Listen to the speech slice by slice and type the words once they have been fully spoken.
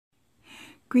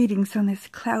Greetings on this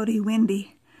cloudy,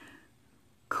 windy,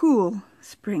 cool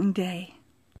spring day.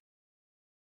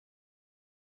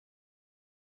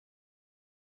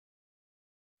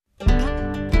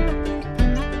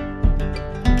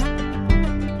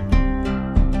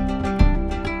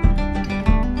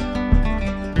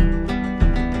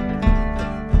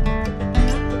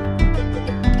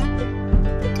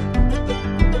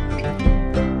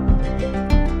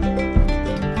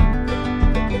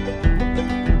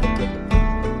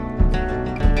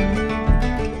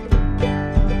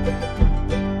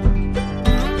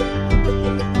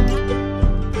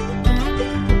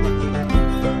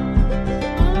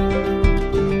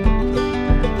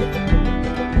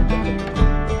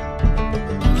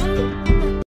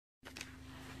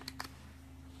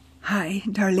 Hi,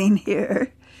 Darlene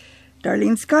here.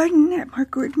 Darlene's Garden at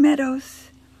Markwood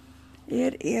Meadows.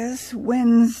 It is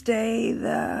Wednesday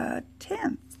the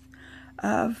 10th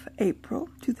of April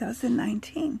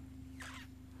 2019.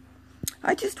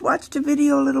 I just watched a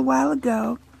video a little while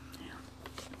ago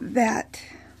that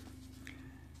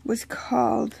was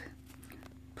called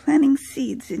Planting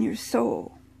Seeds in Your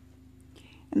Soul.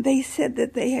 And they said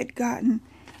that they had gotten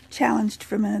challenged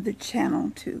from another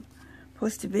channel to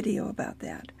post a video about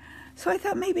that. So I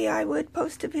thought maybe I would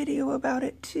post a video about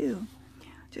it too,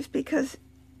 just because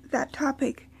that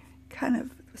topic kind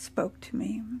of spoke to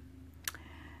me.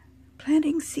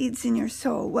 Planting seeds in your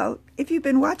soul. Well, if you've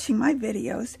been watching my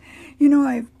videos, you know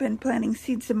I've been planting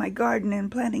seeds in my garden and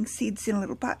planting seeds in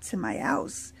little pots in my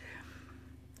house.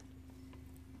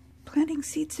 Planting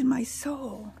seeds in my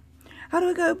soul. How do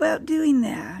I go about doing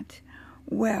that?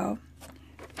 Well,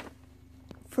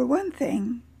 for one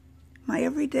thing, my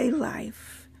everyday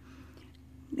life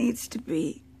needs to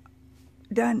be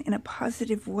done in a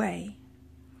positive way.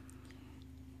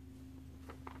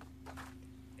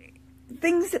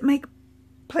 Things that make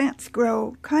plants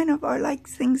grow kind of are like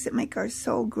things that make our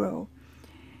soul grow.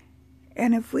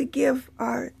 And if we give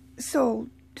our soul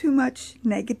too much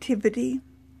negativity,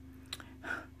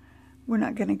 we're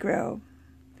not going to grow.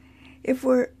 If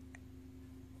we're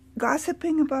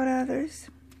gossiping about others,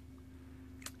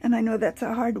 and I know that's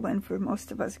a hard one for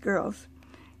most of us girls,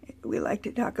 we like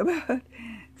to talk about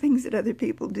things that other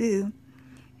people do,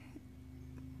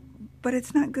 but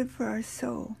it's not good for our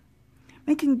soul.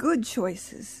 Making good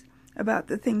choices about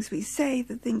the things we say,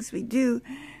 the things we do,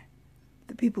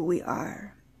 the people we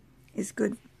are, is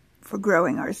good for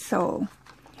growing our soul.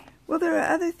 Well, there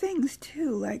are other things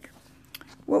too, like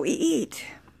what we eat.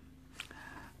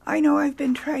 I know I've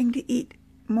been trying to eat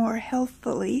more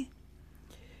healthily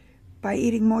by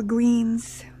eating more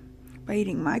greens, by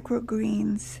eating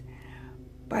microgreens,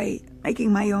 by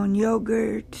making my own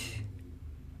yogurt.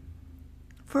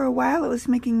 For a while I was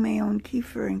making my own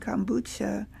kefir and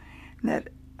kombucha, and that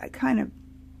I kind of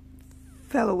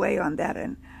fell away on that,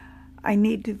 and I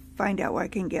need to find out where I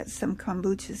can get some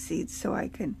kombucha seeds so I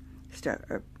can start,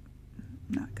 or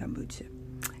not kombucha,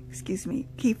 excuse me,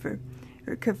 kefir,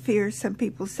 or kefir, some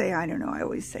people say, I don't know, I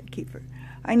always said kefir.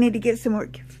 I need to get some more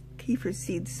kefir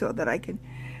seeds so that I can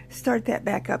start that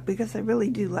back up, because I really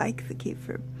do like the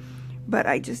kefir. But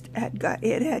I just had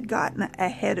gotten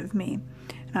ahead of me,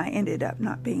 and I ended up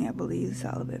not being able to use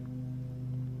all of it.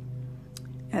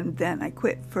 And then I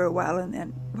quit for a while, and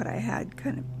then what I had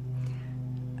kind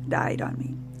of died on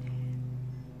me.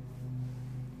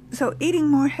 So eating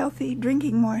more healthy,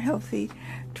 drinking more healthy,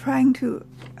 trying to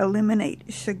eliminate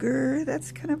sugar,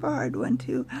 that's kind of a hard one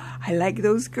too. I like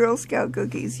those Girl Scout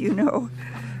cookies, you know.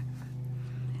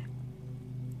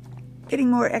 Getting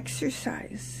more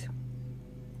exercise.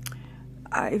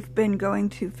 I've been going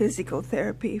to physical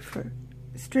therapy for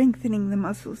strengthening the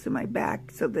muscles in my back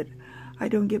so that I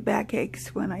don't get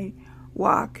backaches when I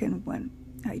walk and when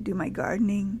I do my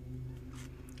gardening.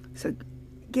 So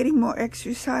getting more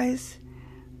exercise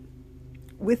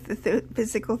with the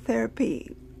physical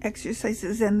therapy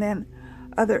exercises, and then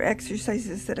other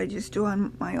exercises that I just do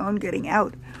on my own, getting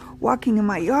out, walking in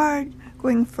my yard,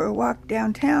 going for a walk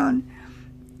downtown.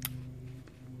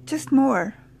 Just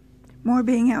more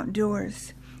being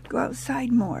outdoors. Go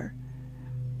outside more.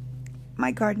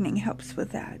 My gardening helps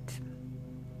with that.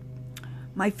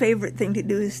 My favorite thing to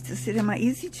do is to sit in my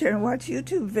easy chair and watch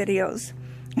YouTube videos.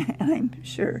 And I'm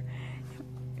sure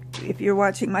if you're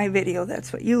watching my video,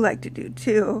 that's what you like to do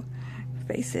too.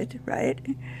 Face it, right?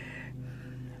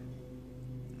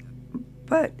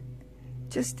 But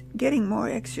just getting more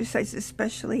exercise,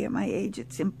 especially at my age,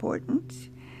 it's important.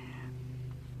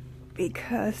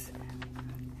 Because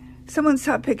someone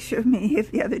saw a picture of me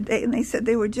the other day and they said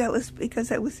they were jealous because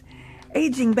I was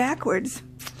aging backwards.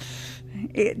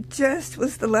 It just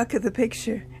was the luck of the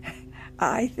picture.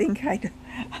 I think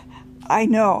I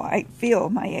know, I feel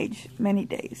my age many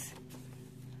days.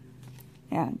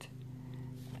 And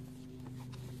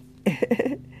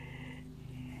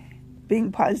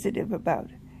being positive about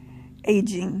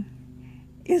aging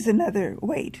is another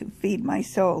way to feed my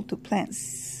soul, to plant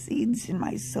seeds in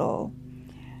my soul,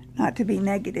 not to be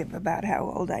negative about how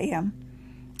old I am.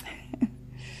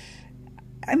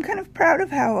 I'm kind of proud of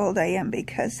how old I am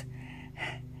because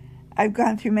I've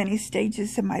gone through many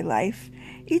stages of my life.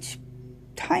 Each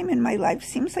time in my life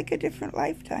seems like a different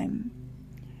lifetime,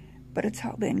 but it's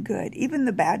all been good. Even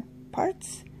the bad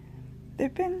parts,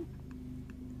 they've been,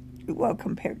 well,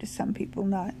 compared to some people,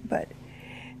 not, but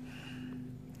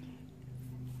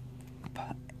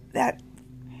that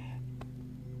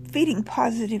feeding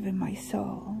positive in my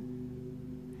soul.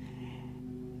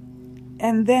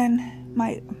 And then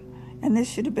and this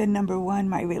should have been number one,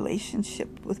 my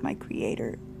relationship with my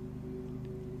Creator.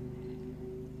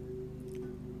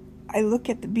 I look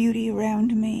at the beauty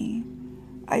around me.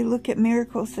 I look at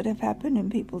miracles that have happened in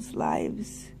people's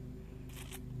lives.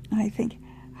 And I think,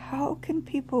 how can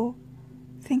people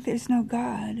think there's no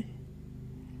God?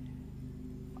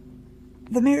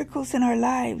 The miracles in our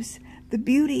lives, the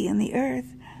beauty in the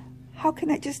earth, how can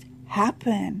it just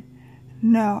happen?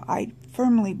 No, I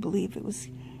firmly believe it was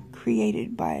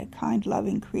created by a kind,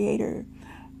 loving Creator,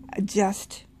 a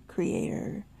just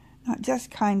Creator, not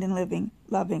just kind and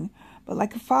loving, but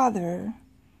like a father.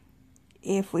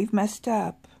 If we've messed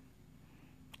up,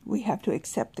 we have to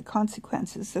accept the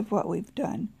consequences of what we've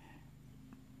done.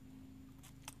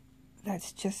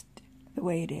 That's just the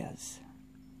way it is.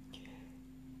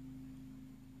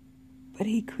 But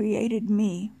He created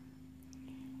me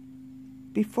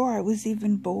before I was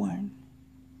even born.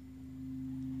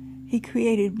 He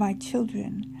created my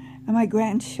children and my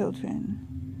grandchildren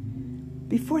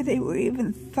before they were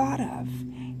even thought of.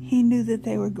 He knew that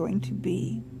they were going to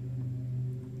be.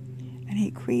 And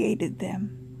He created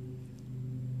them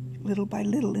little by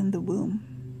little in the womb.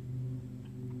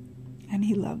 And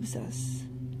He loves us.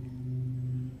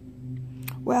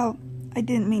 Well, I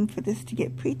didn't mean for this to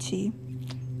get preachy.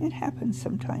 It happens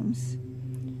sometimes.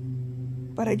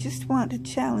 But I just want to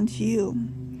challenge you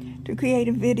to create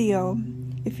a video,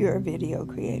 if you're a video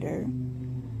creator,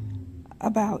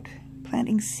 about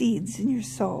planting seeds in your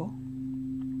soul.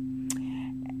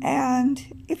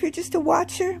 And if you're just a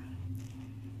watcher,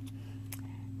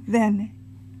 then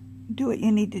do what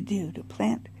you need to do to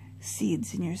plant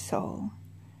seeds in your soul,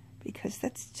 because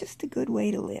that's just a good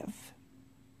way to live.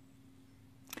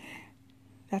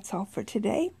 That's all for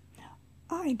today.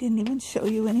 I didn't even show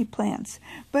you any plants,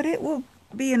 but it will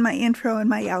be in my intro and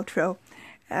my outro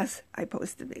as I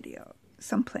post the video.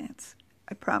 Some plants,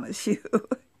 I promise you.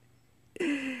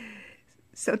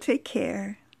 So take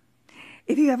care.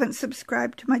 If you haven't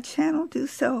subscribed to my channel, do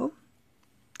so.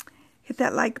 Hit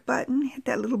that like button, hit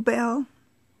that little bell.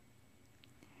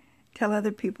 Tell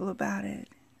other people about it,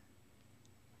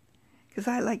 because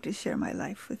I like to share my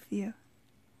life with you.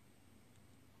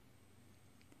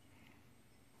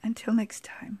 Until next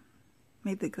time,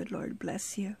 may the good Lord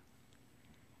bless you.